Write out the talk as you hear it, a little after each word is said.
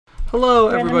Hello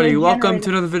everybody, welcome to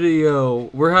another video.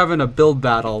 We're having a build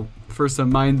battle for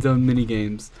some Minezone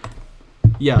minigames.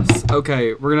 Yes,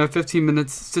 okay, we're gonna have 15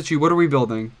 minutes. Stitchy, what are we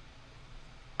building?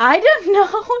 I don't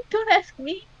know, don't ask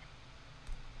me.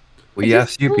 We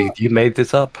asked you because you made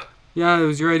this up. Yeah, it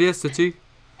was your idea, Stitchy.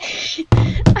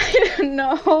 I don't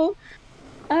know.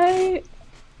 I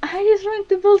just wanted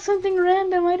to build something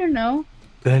random, I don't know.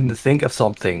 Then think of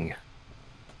something.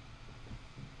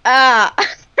 Ah!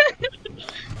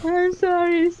 I'm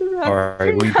sorry,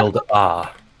 Alright, we build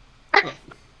Oh god,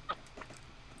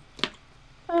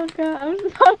 I'm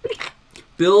sorry.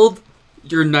 Build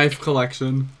your knife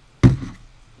collection.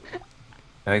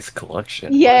 Nice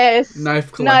collection. Yes.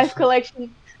 Knife collection. Knife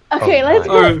collection. Okay,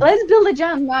 Oh, let's build a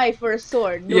giant knife or a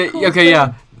sword. Yeah, okay,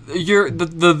 yeah. The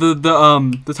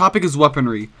topic is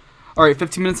weaponry. Alright,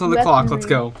 15 minutes on the clock, let's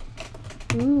go.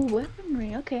 Ooh,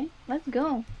 weaponry, okay, let's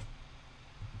go.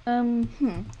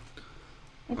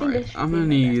 I think Alright, I'm gonna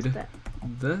need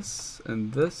this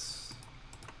and this.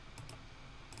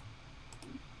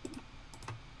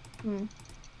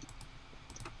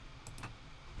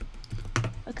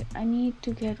 Okay, I need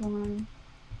to get one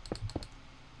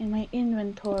in my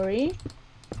inventory.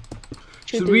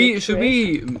 Should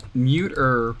we mute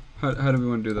or how do we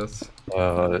want to do this?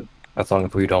 As long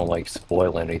as we don't like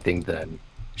spoil anything, then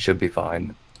should be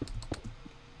fine.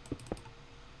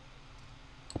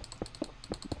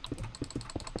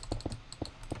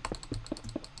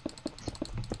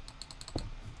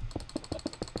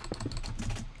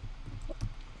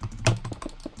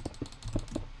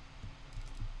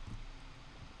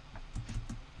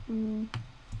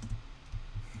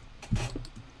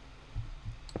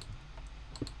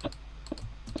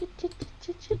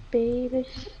 Baby.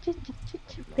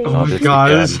 Oh my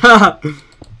gosh.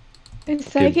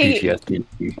 It's like PTSD.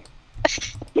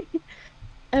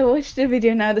 I watched the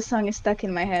video, now the song is stuck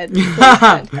in my head.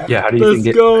 Yeah, how do you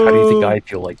think I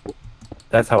feel like?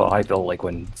 That's how I feel like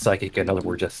when Psychic and Other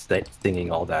were just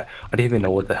singing all that. I didn't even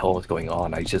know what the hell was going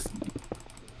on. I just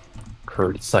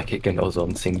heard Psychic and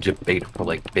Ozone sing debate for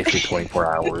like basically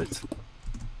 24 hours.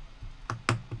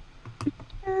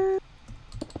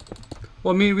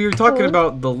 Well, I mean, we were talking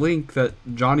about the link that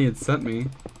Johnny had sent me.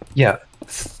 Yeah,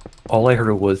 all I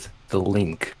heard was the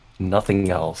link,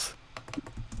 nothing else.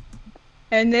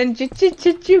 And then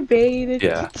baby.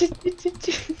 Yeah.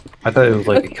 I thought it was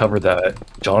like a cover that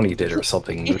Johnny did or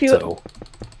something. If you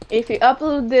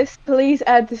upload this, please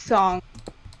add the song.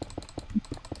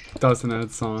 Doesn't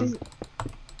add song.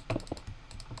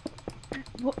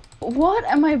 What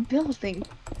am I building?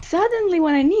 Suddenly,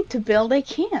 when I need to build, I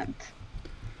can't.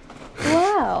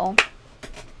 Wow.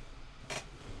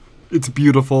 It's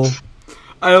beautiful.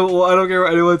 I don't care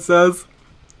what anyone says.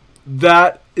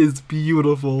 That is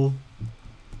beautiful.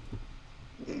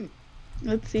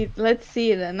 Let's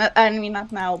see then. I mean,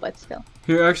 not now, but still.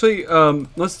 Here, actually,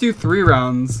 let's do 3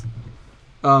 rounds.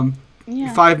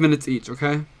 Yeah. 5 minutes each,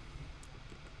 okay?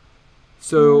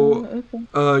 So,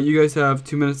 okay. you guys have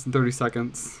 2 minutes and 30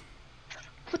 seconds.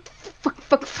 What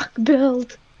the fuck,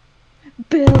 build.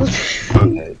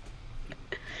 Okay.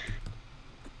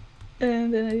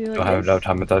 And then I do like Don't have enough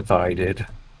time as I thought I did.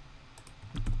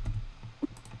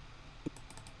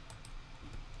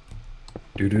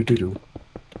 Do. Do.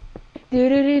 You're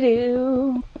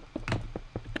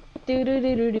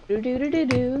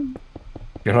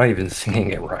not even singing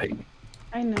it right.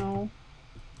 I know.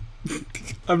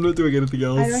 I'm not doing anything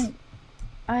else.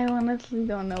 I honestly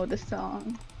don't know the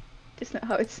song. Just know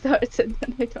how it starts and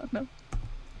then I don't know.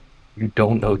 You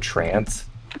don't know trance?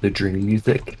 The dream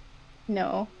music?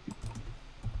 No.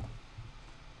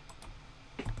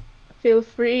 Feel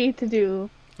free to do.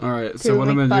 Alright, so what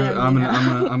I'm gonna do, I'm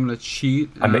gonna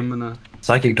cheat and I'm gonna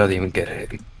Psychic doesn't even get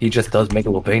it. He just does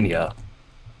Megalovania.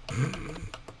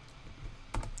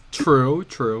 True.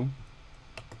 Oh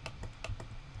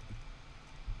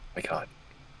my god.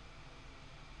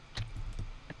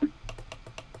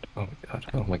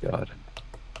 Oh my god.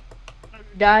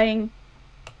 Dying.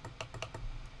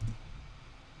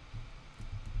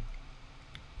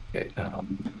 Okay,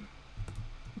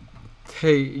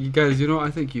 Hey, you guys, you know what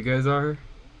I think you guys are?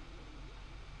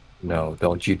 no,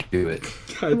 don't you do it.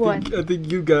 I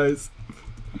think you guys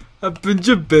have been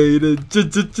debated.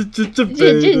 Debated.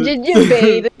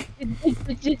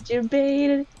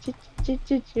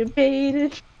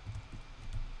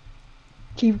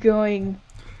 Keep going.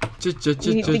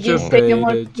 Debated.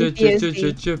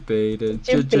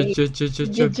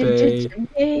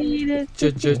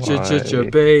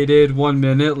 1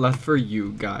 minute left for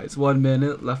you guys. 1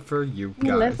 minute left for you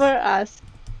guys. Left for us.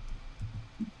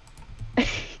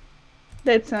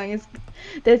 That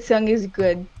song is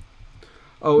good.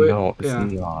 Oh, no, it's yeah.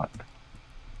 not.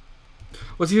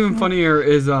 What's even funnier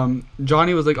is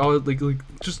Johnny was like, "Oh, like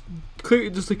just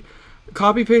like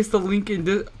copy paste the link in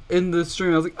the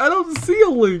stream." I was like, "I don't see a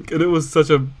link," and it was such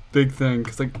a big thing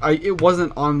because like it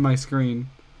wasn't on my screen.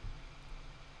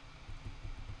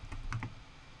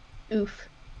 Oof.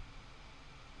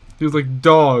 He was like,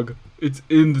 "Dog, it's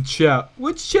in the chat."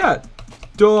 Which chat?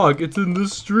 Dog, it's in the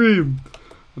stream.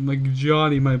 I'm like,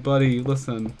 Johnny, my buddy,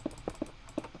 listen.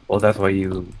 Well, that's why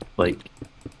you like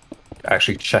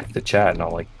actually check the chat,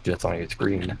 not like just on your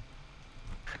screen.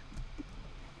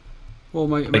 Well,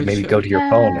 my Like maybe go to your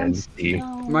phone and see.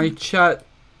 My chat.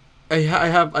 I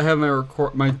have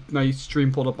my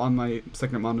stream pulled up on my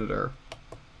second monitor.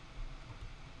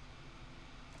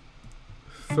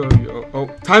 Oh,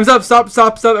 time's up! Stop!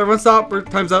 Everyone, stop!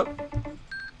 Time's up.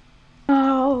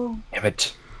 Oh. Damn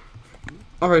it.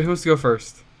 All right, who wants to go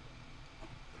first?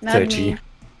 Not Stitchy. me.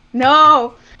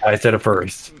 No. I said it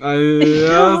first.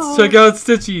 Let's check out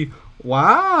Stitchy.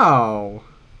 Wow.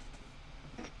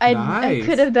 I Nice.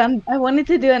 could have done. I wanted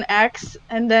to do an axe,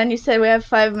 and then you said we have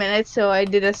 5 minutes, so I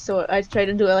did a sword. I tried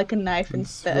to do it like a knife It's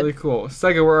instead. really cool.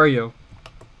 Sega, where are you?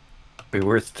 Wait,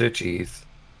 where's Stitchies?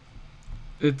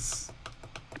 It's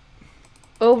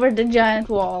Over the giant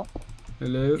wall.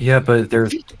 hello. Yeah, but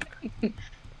there's.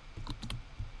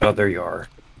 Oh, there you are.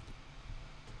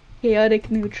 Chaotic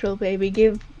neutral, baby.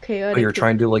 Give chaotic. Oh, you're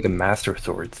trying to do like a master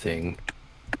sword thing.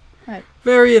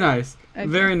 Very nice. Okay.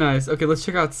 Very nice. Okay, let's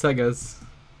check out Sega's.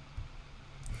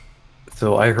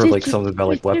 So I heard like something about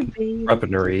like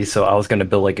weaponry, so I was gonna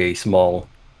build like a small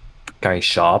kind of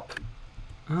shop.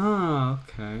 Ah,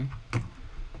 okay.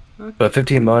 But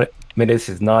 15 minutes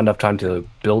is not enough time to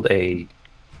build a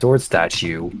sword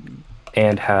statue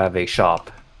and have a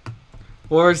shop.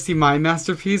 Or see my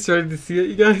masterpiece. Ready to see it,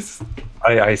 you guys?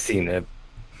 I seen it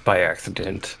by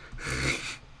accident.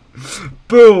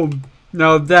 Boom!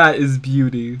 Now that is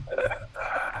beauty.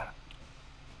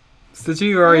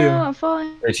 Stitchy, where are No, you? I'm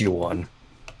falling. It's you won.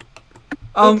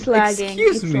 It's lagging.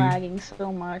 Excuse It's me. lagging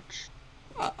so much.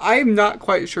 I'm not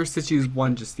quite sure Stitchy's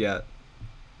won just yet.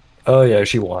 Oh yeah,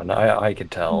 she won. I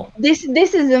could tell. This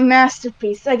is a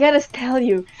masterpiece. I gotta tell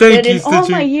you Thank that you, in all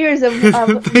my Stitchy. years of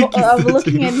Thank you,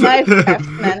 looking at Stitchy.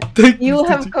 Minecraft, man, Thank you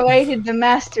have Stitchy. created the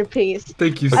masterpiece.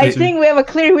 Thank you, Okay. Stitchy. I think we have a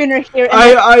clear winner here, and,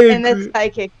 I that's agree.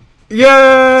 Psychic.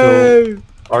 Yay!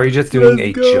 Are you just doing Let's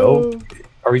a go. joke?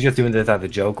 Are we just doing this as a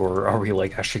joke, or are we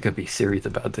like actually gonna be serious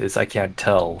about this? I can't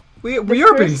tell. We are being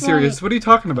first serious. one- What are you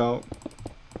talking about?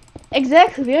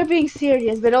 Exactly, we are being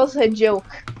serious, but also a joke.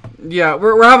 Yeah,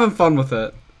 we're having fun with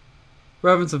it. We're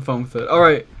having some fun with it. All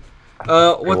right. What's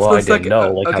well, the I second? didn't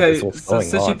know, like, how Okay, this was so going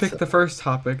since you on, picked so- the first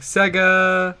topic,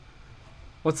 Sega.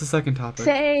 What's the second topic?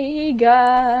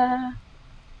 Sega.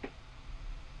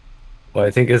 Well, I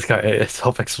think it's kind of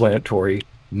self-explanatory.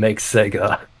 Make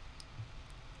Sega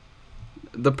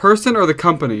The person or the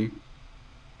company?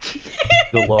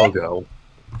 the logo.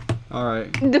 All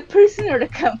right. The person or the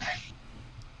company?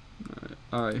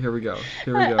 All right. Here we go.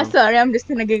 Here we go. Sorry, I'm just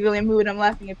in a giggly mood. I'm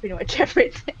laughing at pretty much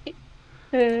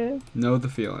everything. Know the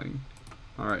feeling.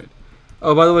 All right.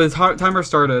 Oh, by the way, the timer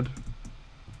started.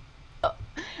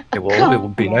 Yeah, well, it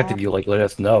would be nice if you like let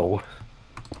us know.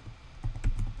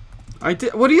 I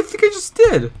did. What do you think I just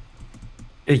did?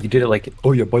 Hey, you did it like,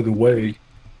 oh yeah, by the way.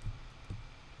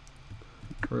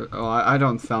 Oh, I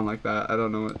don't sound like that. I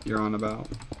don't know what you're on about.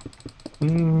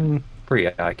 Pretty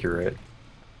accurate.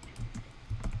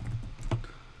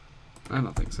 I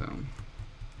don't think so.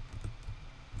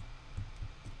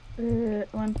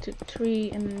 1, 2,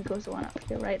 3, and then it goes one up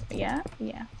here, right? Yeah,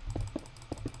 yeah.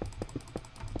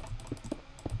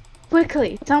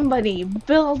 Quickly, somebody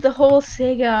build the whole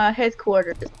Sega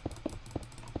headquarters.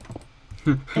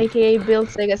 AKA build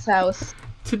Sega's house.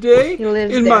 Today, He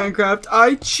lives in there. Minecraft,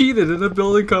 I cheated in a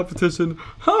building competition.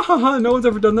 Ha ha ha, no one's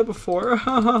ever done that before.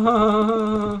 Ha ha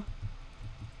ha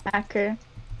ha Hacker.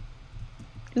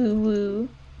 Ooh woo.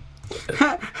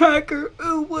 ha. Hacker,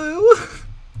 ooh woo.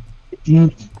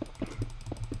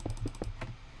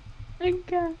 My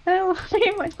god, I don't want to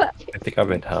hear my laughing. I think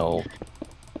I'm in hell.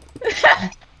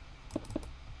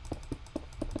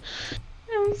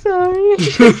 I'm sorry.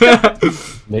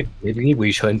 Maybe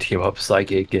we shouldn't team up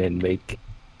Psychic and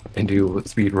do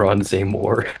speed runs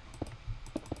anymore.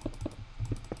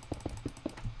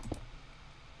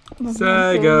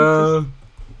 Sega.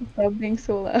 Stop being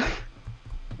so loud.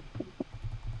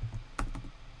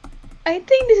 I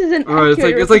think this is an Alright, it's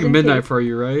like accurate midnight for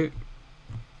you, right?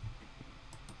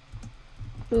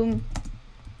 Boom.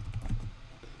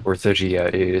 Or Sushi, yeah,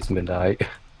 it is midnight.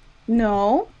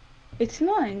 No, it's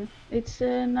 9. It's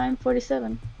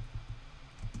 9:47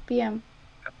 p.m.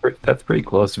 That's pretty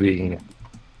close to being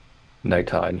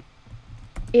Nighttime.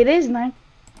 It is night.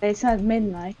 It's not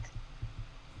midnight.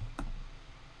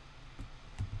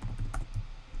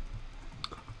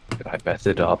 I messed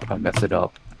it up. I messed it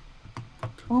up.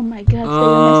 Oh my god,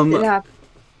 Sega messed it up.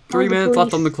 3 the minutes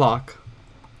left on the police. clock.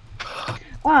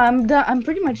 Oh, I'm done. I'm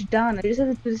pretty much done. I just have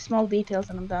to do the small details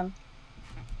and I'm done.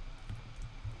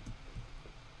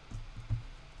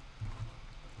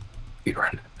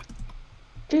 Speedrun.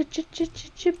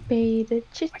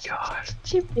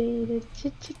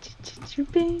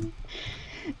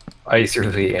 I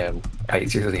seriously am. I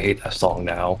seriously hate that song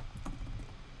now.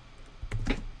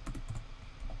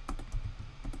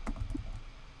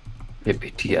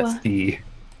 PTSD.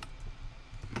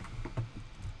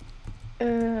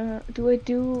 Do I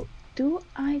do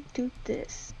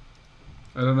this?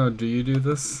 I don't know. Do you do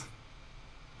this?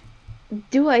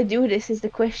 Do I do this is the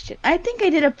question. I think I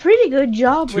did a pretty good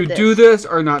job To with this. do this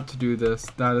or not to do this?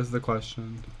 That is the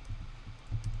question.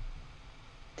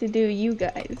 To do you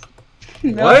guys.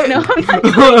 No, What? no, I'm not.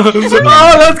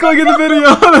 Oh, let's go get the video.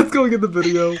 Let's go get the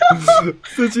video.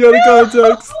 Since you out of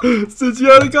context. Since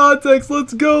you out of context,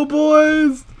 let's go,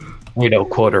 boys. You know,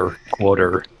 quarter.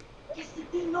 Jesi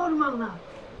ti normalna?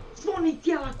 Zvoni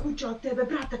cijela kuća od tebe,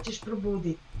 brata ćeš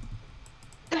probudit.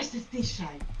 Daj se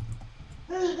stišaj.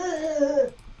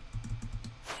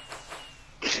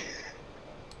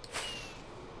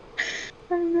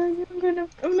 I'm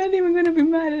not even gonna be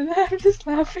mad at that. I'm just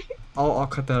laughing. I'll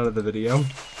cut that out of the video.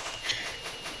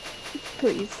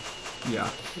 Please. Yeah.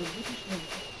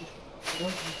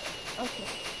 Okay.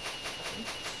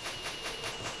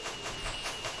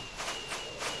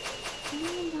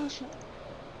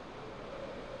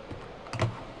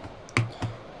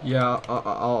 Yeah,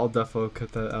 I'll definitely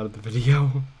cut that out of the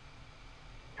video.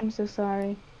 I'm so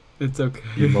sorry. It's okay.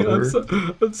 You mother.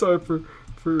 I'm sorry for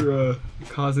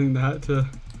causing that to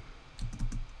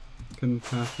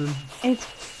happen. It's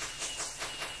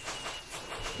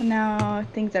now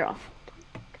things are off.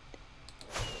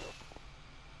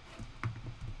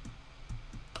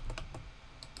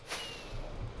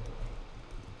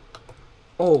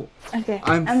 Oh, Okay,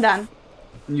 I'm done.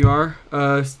 you are?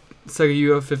 Sega,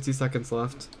 you have 50 seconds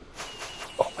left.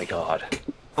 Oh my god.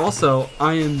 Also,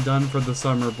 I am done for the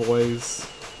summer, boys.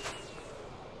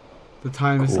 The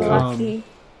time has Cool. come Lucky.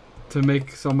 to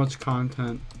make so much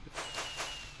content.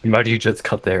 Imagine you just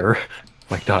cut there.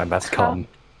 My time has come.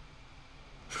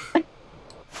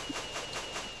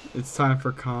 It's time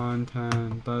for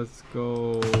content. Let's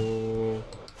go.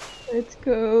 Let's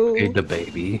go. Hey, the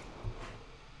baby.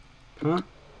 Huh?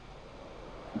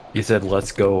 You said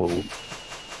let's go.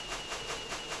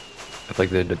 It's like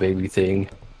the baby thing.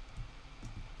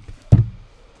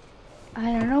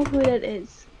 I don't know who that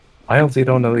is. I honestly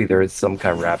don't know either. It's some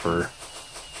kind of rapper.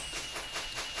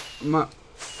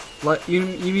 Like you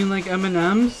mean like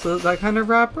Eminem's? That kind of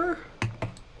rapper?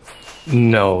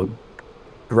 No.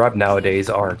 Rap nowadays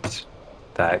aren't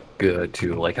that good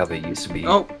to like how they used to be.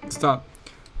 Oh, stop.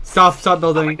 Stop Oh my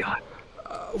building. god.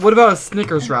 What about a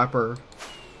Snickers rapper?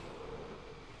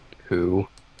 Who?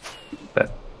 That.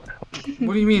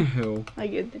 What do you mean who? I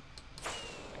get it.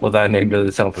 Well, that name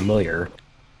doesn't sound familiar.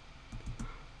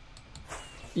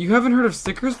 You haven't heard of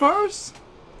Snickers bars?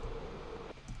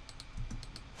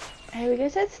 Hey, we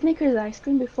guys had Snickers ice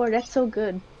cream before. That's so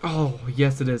good. Oh,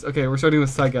 yes it is. Okay, we're starting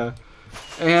with Sega.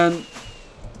 And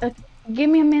Give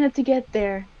me a minute to get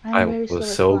there. I very slow was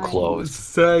at so flying. close.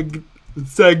 It's Segged.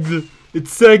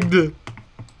 It's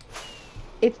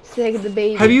Sega the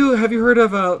baby. Have you heard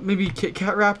of maybe Kit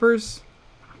Kat rappers?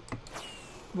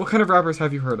 What kind of rappers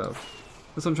have you heard of?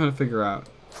 That's what I'm trying to figure out.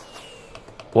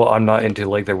 Well, I'm not into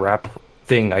like the rap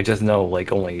thing. I just know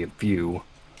like only a few.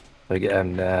 Like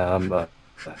Eminem,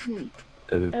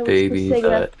 the was baby,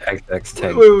 the the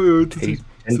Sega. Wait.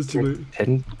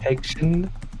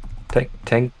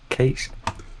 Tenkation.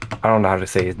 I don't know how to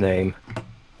say his name.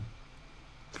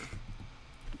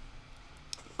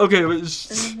 Okay, but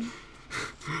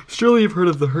surely you've heard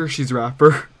of the Hershey's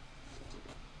rapper.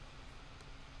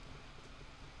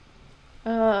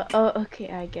 Oh, okay,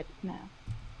 I get it now.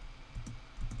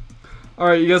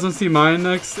 Alright, you guys want to see mine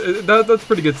next? That's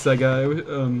pretty good,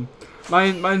 Sega.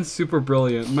 Mine's super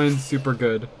brilliant. Mine's super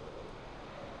good.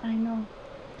 I know.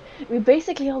 We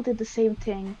basically all did the same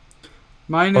thing.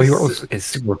 Mine Oh, is yours is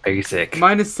super basic.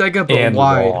 mine is Sega but and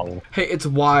wide. wrong. Hey, it's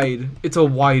wide. It's a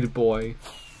wide boy.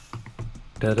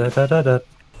 Da da da da da.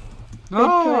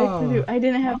 I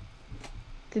didn't have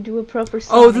to do a proper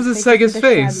song. Oh, this is I picked Sega's the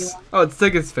shabby face. one. Oh, it's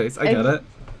Sega's face. I get it.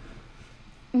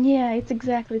 Yeah, it's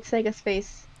Sega's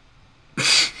face.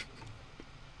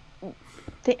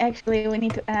 Actually, we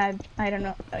need to add. I don't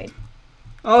know. Wait.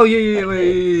 Oh yeah, Like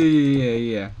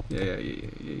wait,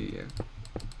 this.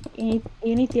 yeah.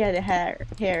 You need to add a hair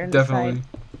on the side. Definitely.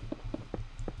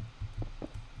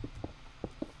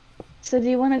 So do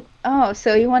you want to? Oh,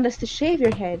 so you want us to shave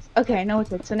your head? Okay,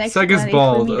 noted. So next Sega's one, if we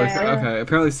bald. meet Okay, our okay.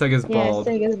 Apparently Sega's yeah, bald.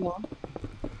 Sega's ball.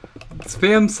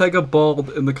 Spam Sega bald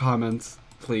in the comments,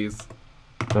 please.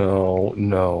 Oh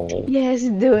no. Yes,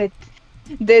 do it.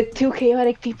 The two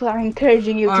chaotic people are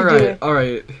encouraging you to do it. All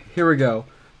right. Here we go.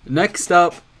 Next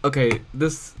up, okay.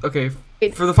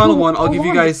 Wait, For the final one, I'll who give you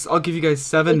won guys. I'll give you guys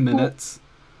 7 Wait, minutes.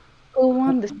 Who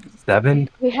won this? 7?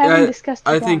 We haven't Yeah, discussed.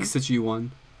 I who think won. Situ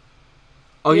won.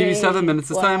 I'll give you 7 Yay, minutes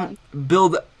this who time. won.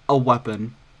 Build a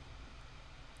weapon.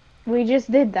 We just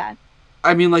did that.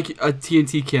 I mean, like a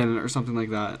TNT cannon or something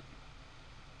like that.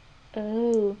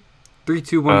 Oh. 3,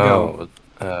 2, 1, go.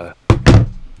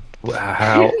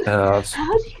 How? How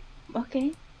do you?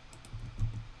 Okay.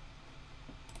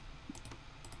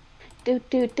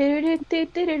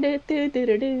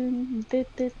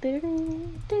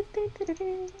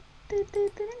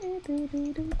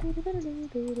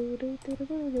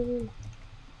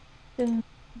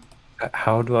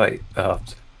 How do I?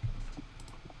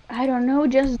 I don't know.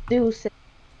 Just do it.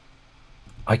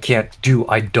 I can't do.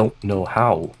 I don't know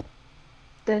how.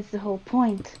 That's the whole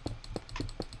point.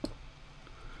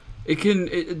 It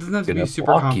doesn't have to be Gonna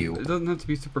super block you. It doesn't have to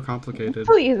be super complicated.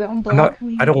 Please don't block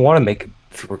me. I don't want to make it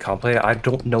super complicated. I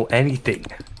don't know anything.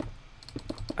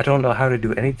 I don't know how to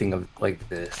do anything like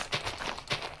this.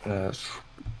 Isn't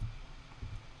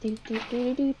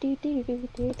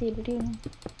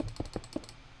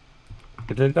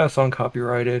that song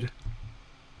copyrighted?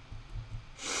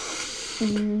 I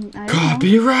don't know.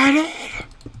 Copyrighted.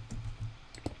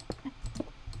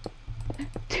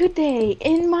 Today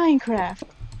in Minecraft,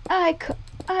 I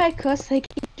caused like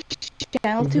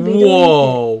channel to be deleted,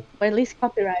 Whoa. or at least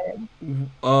copyrighted.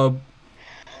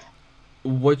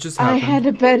 What just I happened? had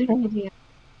a better idea.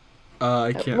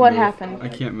 I can't. What move. happened? I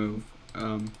can't move.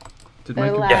 Did The my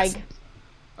lag. Yes.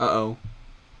 Uh-oh.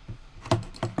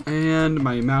 And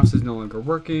my mouse is no longer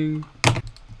working.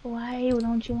 Why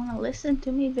don't you want to listen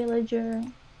to me, villager?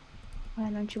 Why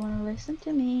don't you want to listen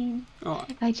to me? Oh.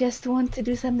 I just want to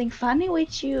do something funny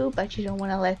with you, but you don't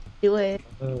want to let me do it.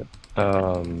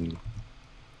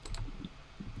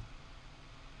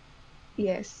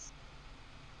 Yes.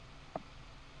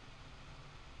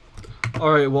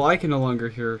 Alright, well I can no longer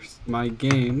hear my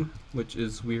game, which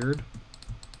is weird.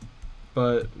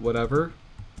 But whatever.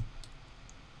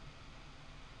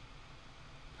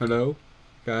 Hello?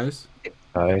 Guys?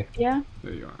 Hi. Yeah?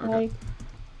 There you are. Like, Okay.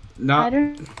 I Not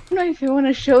don't know if I want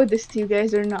to show this to you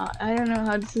guys or not. I don't know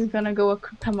how this is gonna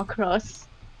come across.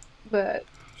 But,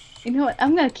 you know what?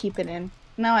 I'm gonna keep it in.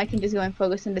 Now I can just go and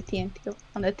focus on the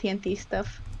TNT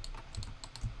stuff.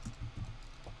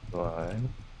 Why?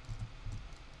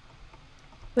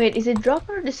 Wait, is it drop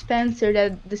or dispenser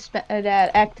that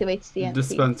that activates TNT?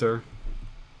 dispenser.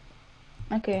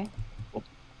 Okay.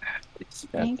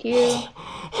 Thank you.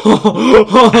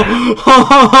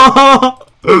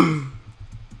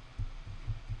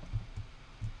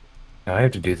 Now I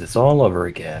have to do this all over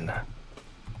again.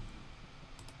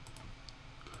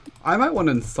 I might want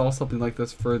to install something like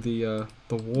this for the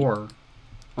war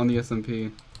on the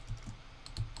SMP.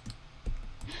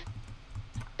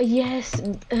 Yes,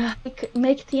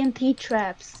 make TNT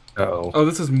traps. Uh-oh. Oh,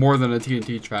 this is more than a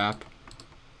TNT trap.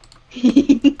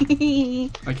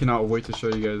 Let's I cannot wait to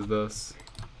show you guys this.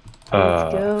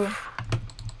 go.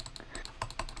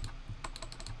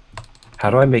 How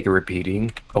do I make it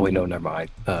repeating? Oh wait, no, never mind.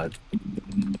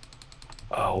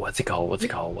 Oh, what's it called?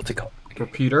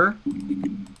 Repeater?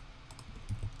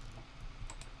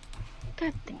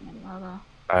 God damn it, Lala.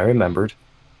 I remembered.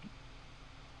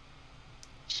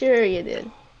 Sure you did.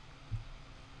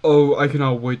 Oh, I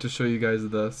cannot wait to show you guys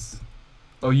this.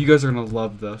 Oh, you guys are gonna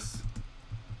love this.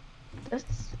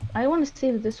 I want to see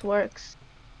if this works.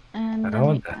 And then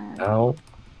What the hell?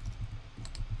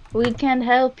 we can't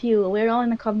help you. We're all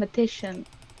in a competition.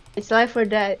 It's life or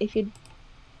death. If you.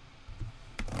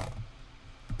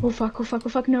 Oh fuck! Oh fuck! Oh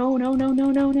fuck! No! No! No!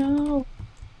 No! No! No!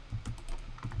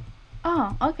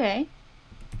 Oh, okay.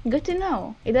 Good to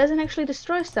know. It doesn't actually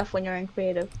destroy stuff when you're in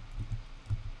creative.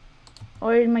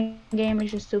 Or my game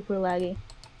is just super laggy.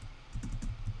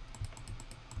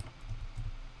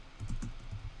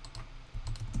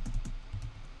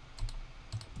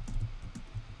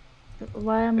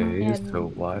 Why am I? Okay, so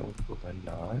why would I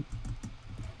not?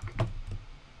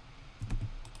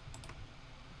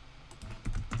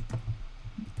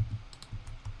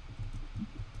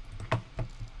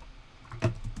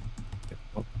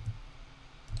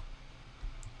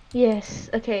 Yes.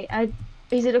 Okay.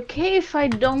 Is it okay if I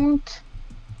don't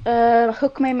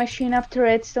hook my machine up to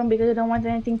redstone because I don't want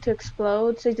anything to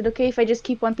explode. So is it okay if I just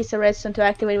keep one piece of redstone to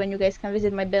activate when you guys can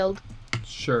visit my build?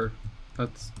 Sure.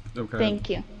 That's okay. Thank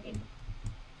you.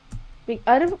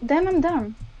 Then I'm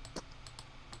done.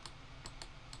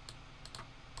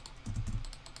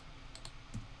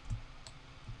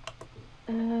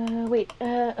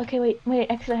 Okay, wait,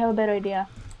 actually I have a better idea.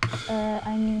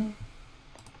 I mean,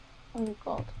 what is it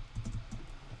called?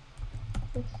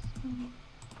 This one.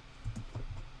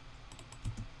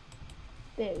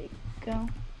 There we go.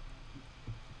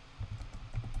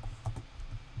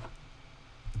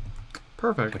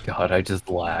 Perfect. Oh my god, I just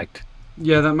lagged.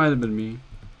 Yeah, that might have been me.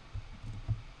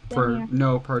 For here.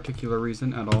 no particular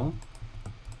reason at all.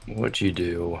 What'd you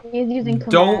do? He's using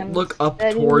Don't commands. look up That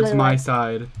is towards my literally-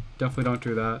 side. Definitely don't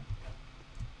do that.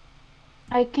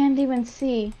 I can't even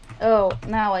see. Oh,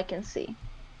 now I can see.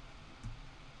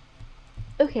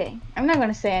 Okay, I'm not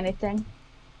gonna say anything.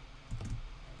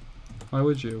 Why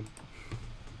would you?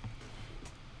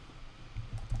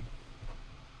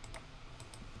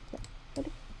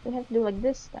 We have to do like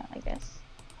this then, I guess.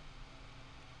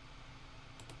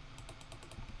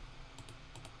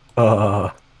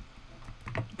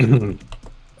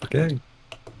 Okay.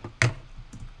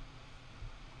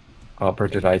 Hopper,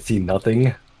 did I see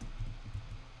nothing?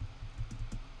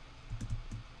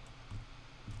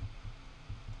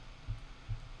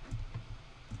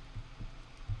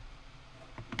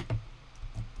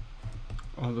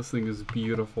 Oh, this thing is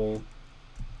beautiful.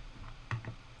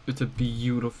 It's a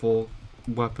beautiful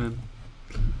weapon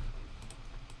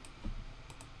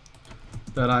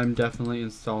that I'm definitely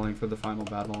installing for the final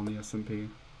battle on the SMP.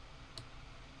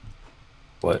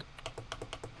 What?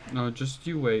 No, just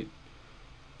you wait.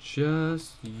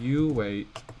 Just you wait.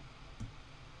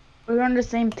 We're on the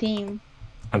same team.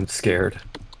 I'm scared.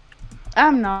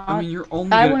 I'm not. I mean, you're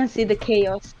only I gonna, want to see the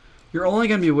chaos. you're only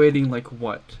gonna be waiting like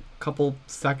what? A couple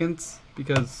seconds?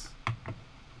 Because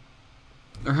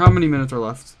or how many minutes are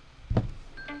left?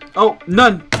 Oh,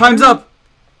 none. Time's up.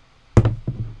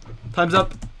 Time's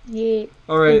up. Yeah.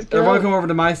 All right, Let's go. everyone, come over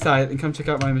to my side and come check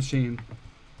out my machine.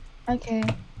 Okay.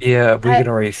 Yeah, we I- can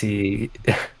already see.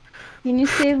 Can you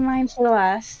save mine for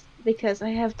last? Because I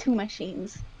have two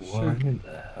machines. What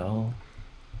the hell?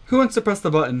 Who wants to press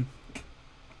the button?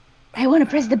 I want to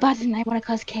press the button. I want to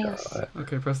cause chaos. God.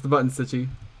 Okay, press the button, Stitchy.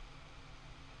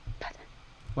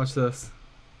 Watch this.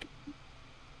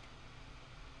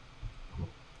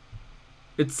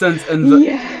 It sends and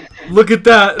Yeah. look at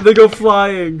that. They go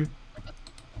flying.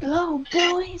 Go,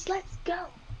 boys. Let's go.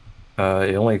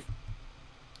 It only.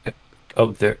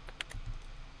 Oh, there.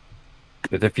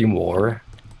 There's a few more.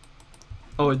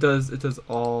 Oh, it does. It does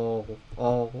all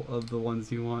of the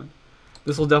ones you want.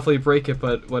 This will definitely break it,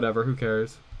 but whatever. Who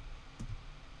cares?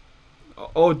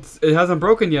 Oh, it hasn't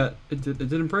broken yet. It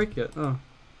didn't break yet. Oh.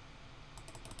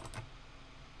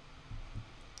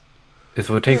 This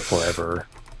would take forever.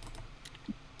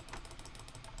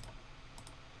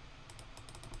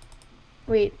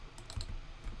 Wait.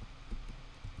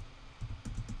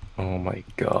 Oh my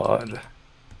god.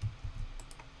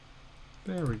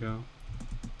 There we go.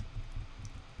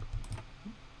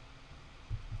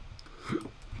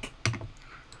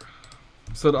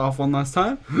 Set it off one last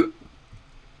time.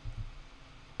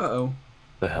 Uh-oh.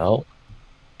 The hell?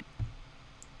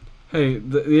 Hey,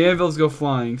 the anvils go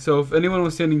flying. So if anyone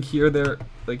was standing here, there,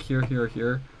 like here,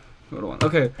 here. Go to one.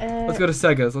 Okay, let's go to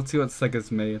Sega's. Let's see what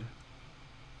Sega's made.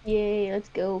 Yay, let's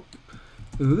go.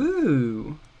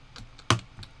 Ooh.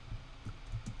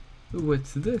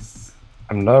 What's this?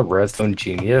 I'm not a redstone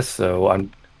genius, so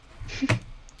I'm.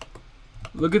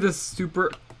 Look at this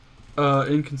super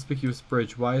inconspicuous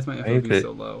bridge. Why is my Why is FOV it-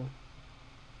 so low?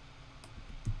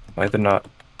 Why they're not?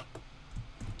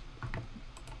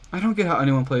 I don't get how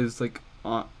anyone plays like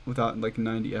without like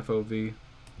 90 FOV.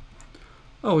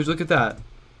 Oh, would you look at that?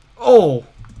 Oh,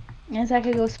 Yes, I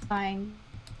could go spying.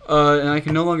 and I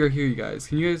can no longer hear you guys.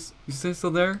 Can you guys? You stay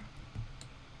still there?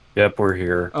 Yep, we're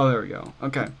here. Oh, there we go.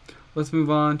 Okay, let's move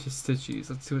on to Stitchies.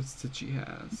 Let's see what Stitchy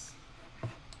has.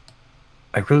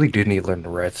 I really do need to learn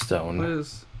What redstone.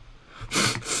 is?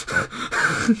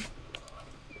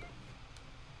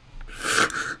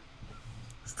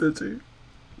 Stitchy.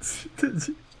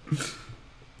 Stitchy.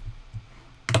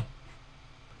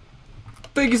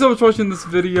 Thank you so much for watching this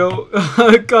video.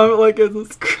 Comment, like, and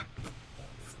subscribe.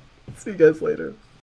 See you guys later.